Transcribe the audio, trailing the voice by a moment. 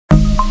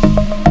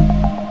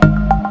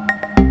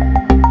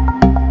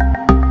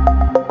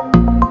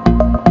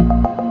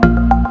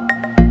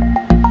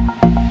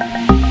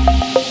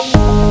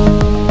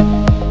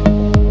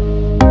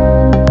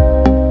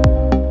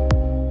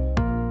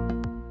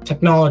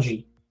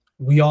Technology.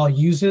 We all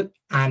use it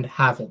and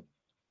have it.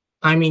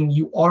 I mean,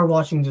 you are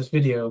watching this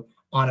video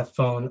on a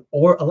phone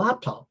or a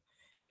laptop,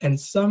 and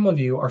some of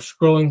you are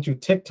scrolling through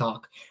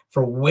TikTok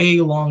for way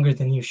longer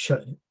than you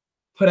should.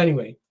 But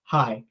anyway,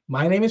 hi,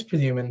 my name is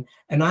Pradyuman,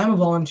 and I'm a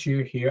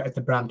volunteer here at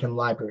the Brampton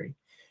Library.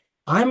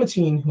 I'm a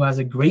teen who has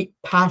a great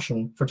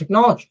passion for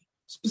technology,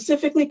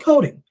 specifically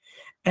coding.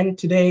 And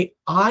today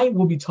I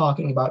will be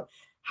talking about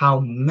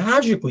how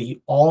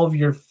magically all of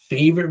your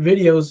favorite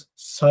videos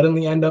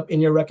suddenly end up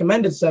in your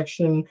recommended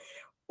section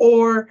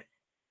or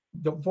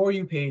the For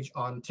You page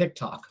on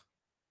TikTok.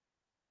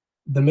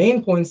 The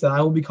main points that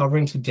I will be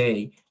covering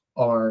today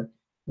are: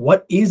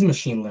 what is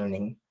machine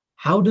learning?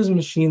 How does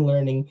machine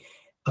learning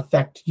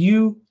affect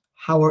you?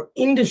 How are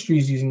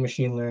industries using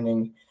machine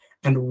learning?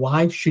 And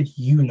why should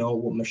you know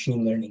what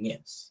machine learning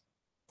is?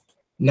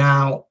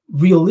 Now,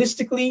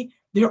 realistically,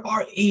 there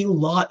are a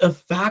lot of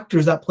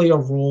factors that play a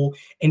role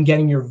in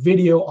getting your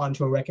video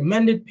onto a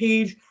recommended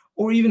page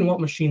or even what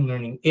machine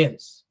learning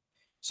is.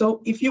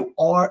 So if you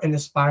are an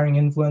aspiring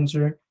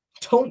influencer,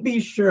 don't be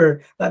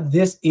sure that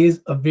this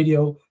is a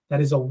video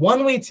that is a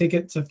one-way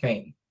ticket to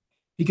fame.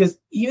 Because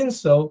even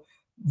so,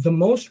 the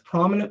most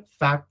prominent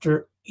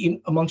factor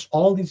amongst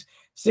all these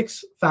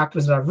 6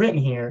 factors that I've written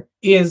here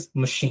is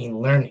machine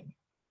learning.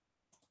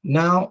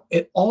 Now,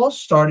 it all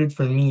started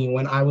for me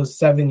when I was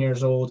 7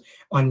 years old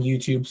on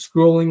YouTube,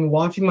 scrolling,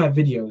 watching my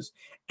videos,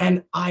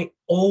 and I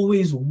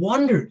always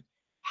wondered,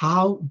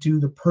 how do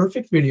the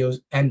perfect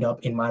videos end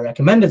up in my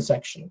recommended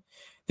section?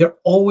 They're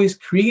always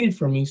created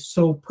for me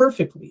so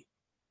perfectly.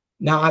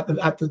 Now,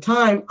 at the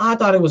time, I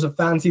thought it was a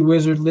fancy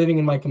wizard living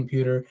in my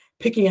computer,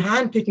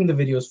 handpicking the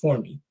videos for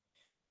me.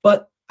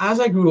 But as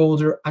I grew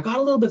older, I got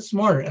a little bit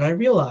smarter, and I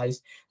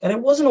realized that it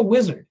wasn't a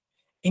wizard.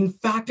 In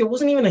fact, it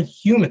wasn't even a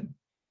human.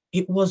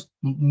 It was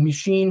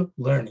machine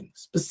learning,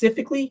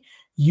 specifically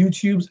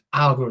YouTube's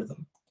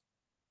algorithm.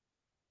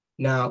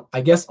 Now,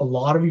 I guess a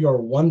lot of you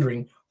are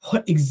wondering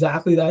what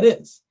exactly that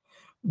is.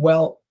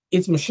 Well,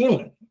 it's machine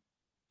learning.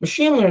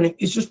 Machine learning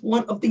is just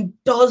one of the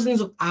dozens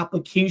of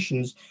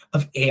applications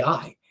of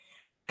AI.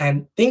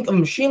 And think of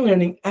machine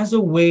learning as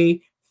a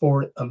way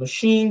for a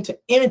machine to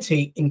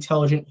imitate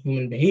intelligent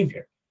human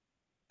behavior.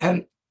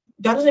 And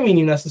that doesn't mean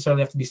you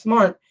necessarily have to be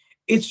smart.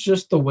 It's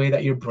just the way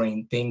that your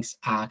brain thinks,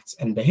 acts,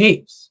 and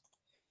behaves.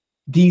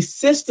 These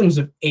systems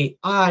of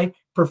AI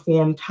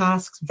perform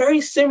tasks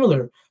very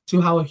similar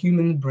to how a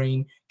human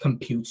brain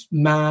computes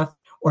math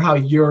or how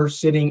you're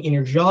sitting in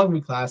your geography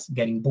class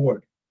getting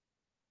bored.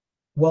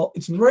 Well,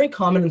 it's very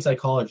common in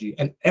psychology,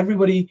 and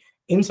everybody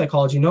in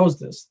psychology knows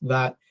this,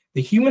 that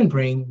the human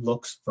brain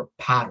looks for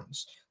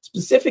patterns,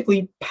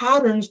 specifically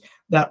patterns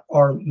that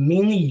are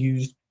mainly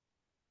used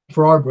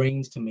for our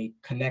brains to make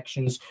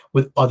connections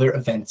with other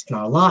events in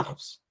our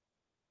lives.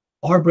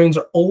 Our brains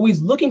are always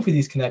looking for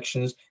these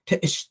connections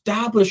to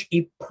establish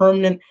a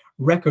permanent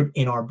record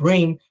in our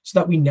brain so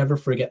that we never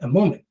forget a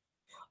moment.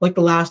 Like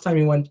the last time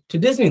you went to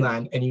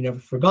Disneyland and you never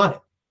forgot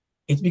it.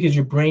 It's because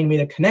your brain made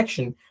a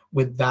connection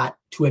with that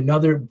to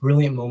another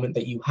brilliant moment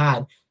that you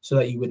had so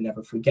that you would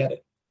never forget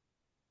it.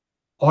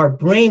 Our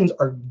brains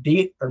are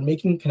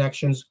making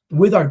connections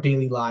with our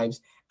daily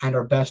lives and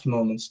our best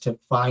moments to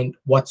find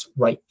what's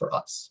right for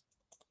us.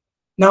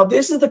 Now,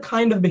 this is the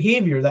kind of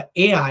behavior that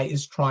AI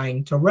is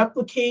trying to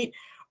replicate,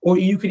 or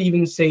you could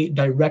even say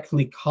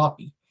directly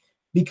copy,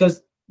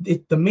 because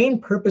the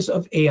main purpose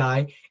of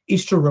AI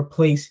is to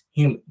replace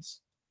humans.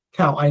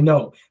 Now, I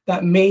know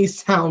that may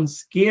sound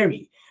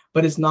scary,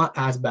 but it's not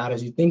as bad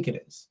as you think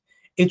it is.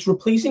 It's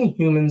replacing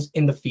humans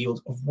in the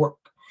field of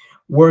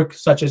work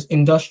such as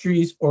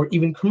industries or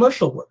even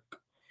commercial work.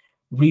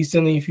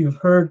 Recently, if you've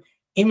heard,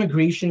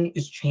 immigration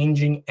is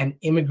changing and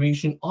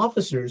immigration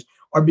officers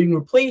are being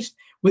replaced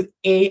with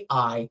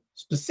AI,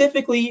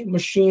 specifically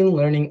machine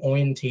learning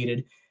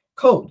orientated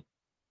code.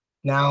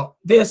 Now,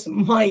 this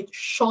might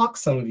shock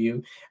some of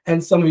you,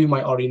 and some of you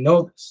might already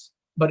know this,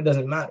 but it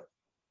doesn't matter.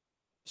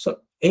 So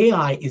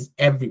AI is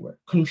everywhere,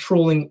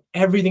 controlling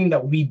everything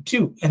that we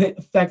do, and it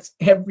affects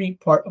every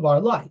part of our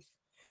life.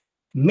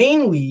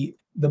 Mainly,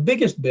 the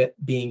biggest bit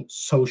being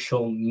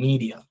social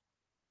media.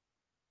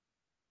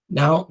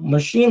 Now,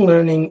 machine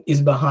learning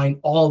is behind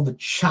all the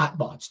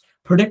chatbots,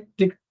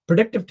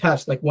 predictive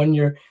tests, like when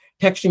you're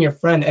texting your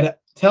friend and it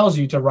tells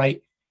you to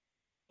write,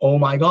 "Oh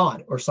my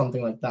God," or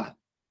something like that.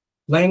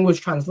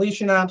 Language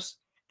translation apps,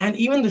 and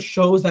even the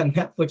shows that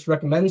Netflix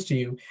recommends to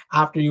you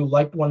after you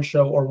liked one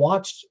show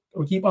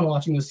or keep on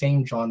watching the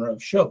same genre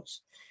of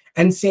shows.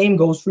 And same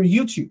goes for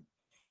YouTube.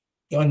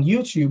 On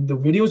YouTube, the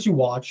videos you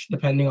watch,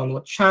 depending on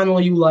what channel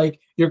you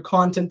like, your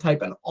content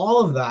type, and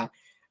all of that,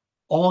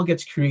 all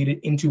gets created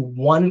into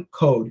one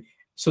code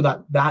so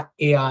that that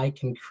AI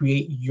can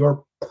create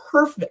your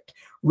perfect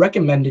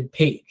recommended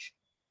page.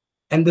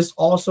 And this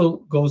also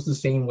goes the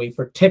same way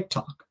for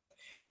TikTok.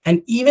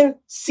 And even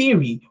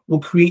Siri will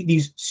create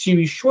these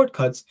Siri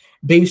shortcuts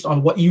based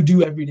on what you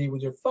do every day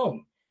with your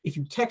phone. If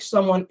you text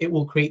someone, it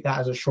will create that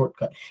as a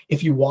shortcut.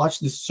 If you watch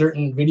this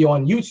certain video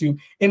on YouTube,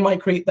 it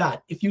might create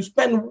that. If you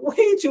spend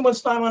way too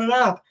much time on an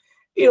app,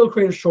 it'll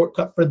create a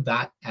shortcut for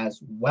that as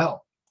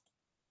well.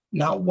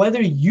 Now,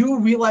 whether you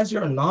realize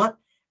it or not,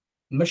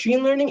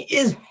 machine learning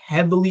is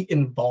heavily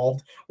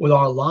involved with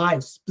our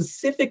lives,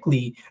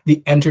 specifically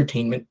the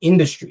entertainment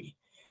industry.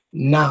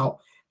 Now,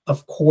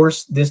 of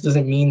course, this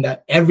doesn't mean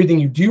that everything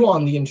you do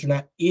on the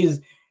internet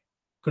is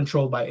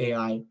controlled by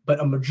AI, but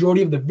a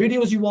majority of the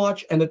videos you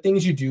watch and the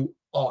things you do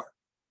are.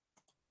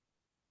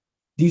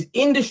 These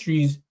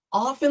industries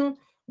often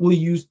will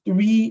use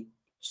three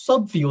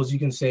subfields, you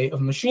can say,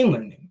 of machine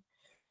learning,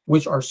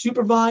 which are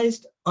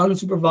supervised,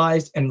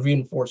 unsupervised, and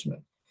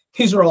reinforcement.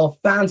 These are all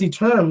fancy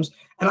terms,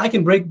 and I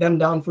can break them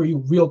down for you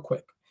real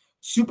quick.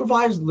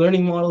 Supervised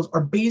learning models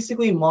are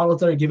basically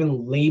models that are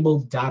given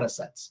labeled data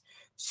sets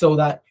so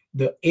that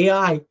the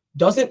AI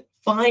doesn't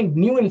find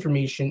new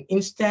information.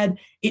 Instead,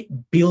 it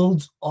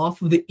builds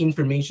off of the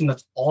information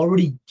that's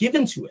already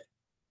given to it.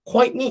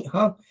 Quite neat,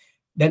 huh?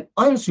 Then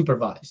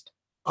unsupervised.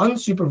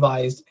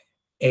 Unsupervised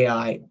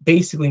AI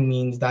basically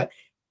means that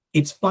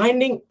it's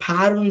finding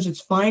patterns,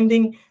 it's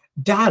finding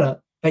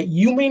data that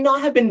you may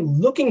not have been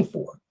looking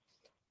for,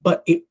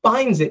 but it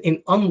finds it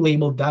in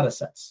unlabeled data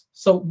sets.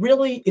 So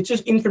really, it's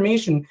just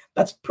information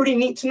that's pretty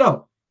neat to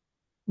know.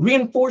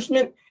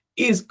 Reinforcement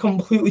is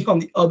completely on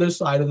the other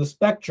side of the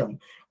spectrum,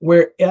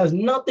 where it has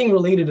nothing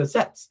related to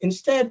sets.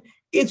 Instead,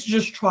 it's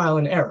just trial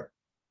and error.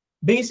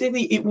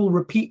 Basically, it will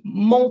repeat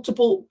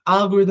multiple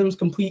algorithms,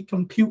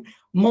 compute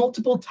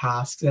multiple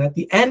tasks, and at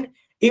the end,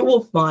 it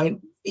will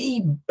find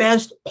the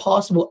best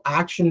possible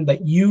action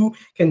that you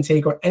can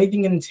take or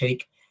anything can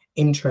take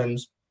in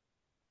terms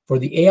for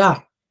the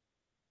AI.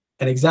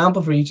 An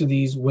example for each of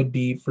these would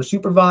be for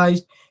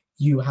supervised,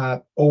 you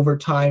have over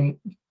time,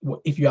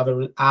 if you have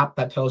an app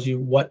that tells you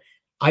what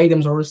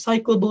items are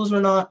recyclables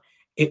or not,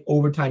 it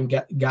over time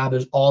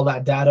gathers all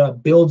that data,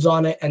 builds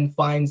on it, and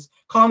finds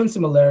common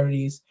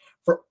similarities.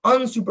 For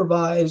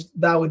unsupervised,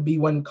 that would be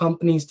when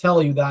companies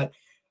tell you that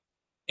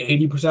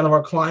 80% of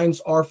our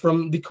clients are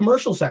from the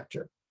commercial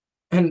sector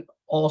and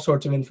all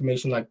sorts of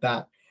information like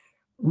that.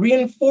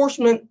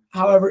 Reinforcement,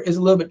 however, is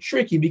a little bit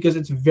tricky because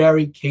it's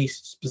very case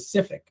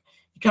specific.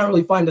 You can't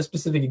really find a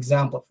specific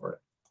example for it.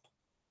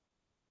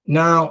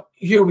 Now,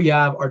 here we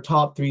have our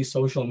top 3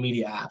 social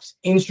media apps: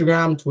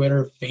 Instagram,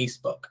 Twitter,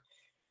 Facebook.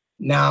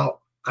 Now,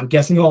 I'm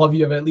guessing all of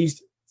you have at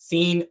least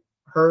seen,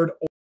 heard,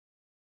 or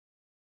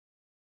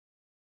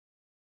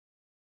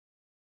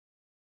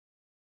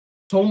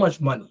so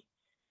much money.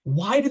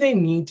 Why do they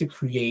need to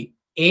create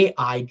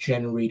AI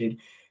generated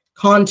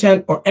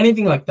content or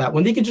anything like that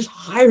when they could just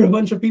hire a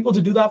bunch of people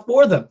to do that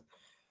for them?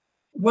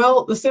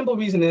 Well, the simple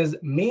reason is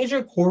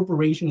major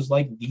corporations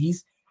like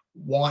these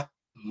want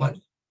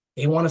money.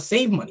 They want to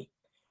save money.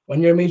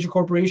 When you're a major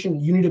corporation,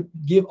 you need to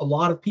give a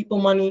lot of people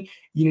money,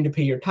 you need to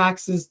pay your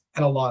taxes,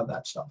 and a lot of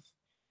that stuff.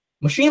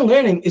 Machine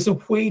learning is a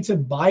way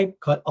to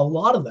cut a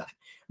lot of that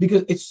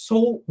because it's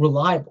so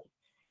reliable.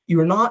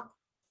 You're not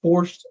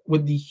forced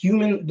with the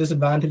human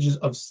disadvantages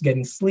of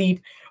getting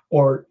sleep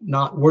or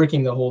not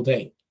working the whole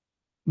day.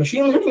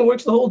 Machine learning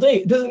works the whole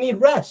day. It doesn't need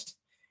rest.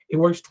 It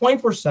works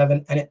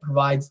 24/7 and it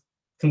provides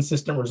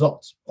consistent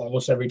results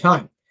almost every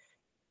time.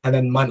 And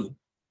then money.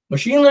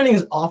 Machine learning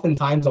is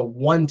oftentimes a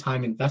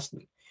one-time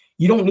investment.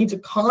 You don't need to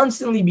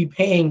constantly be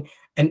paying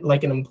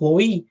like an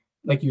employee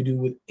like you do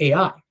with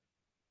AI.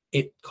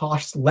 It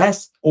costs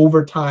less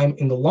over time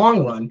in the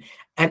long run,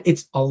 and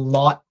it's a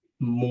lot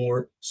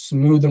more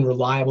smooth and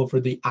reliable for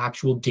the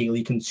actual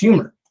daily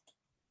consumer.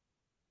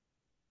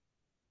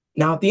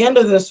 Now, at the end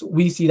of this,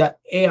 we see that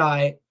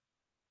AI,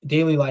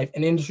 daily life,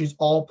 and industries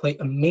all play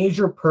a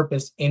major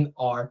purpose in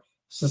our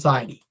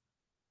society.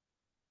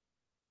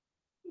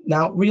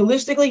 Now,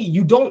 realistically,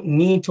 you don't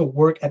need to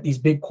work at these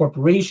big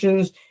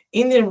corporations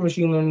in the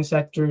machine learning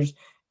sectors,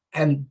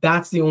 and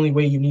that's the only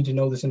way you need to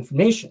know this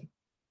information.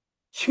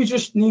 You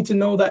just need to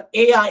know that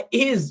AI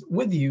is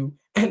with you,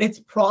 and it's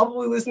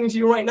probably listening to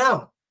you right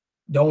now.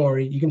 Don't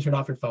worry, you can turn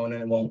off your phone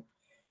and it won't.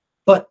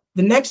 But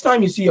the next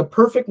time you see a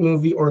perfect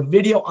movie or a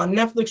video on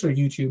Netflix or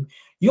YouTube,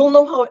 you'll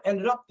know how it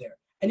ended up there,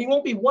 and you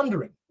won't be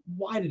wondering,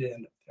 why did it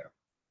end up there?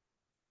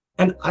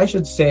 And I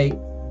should say,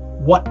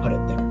 what put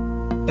it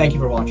there? Thank you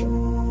for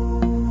watching.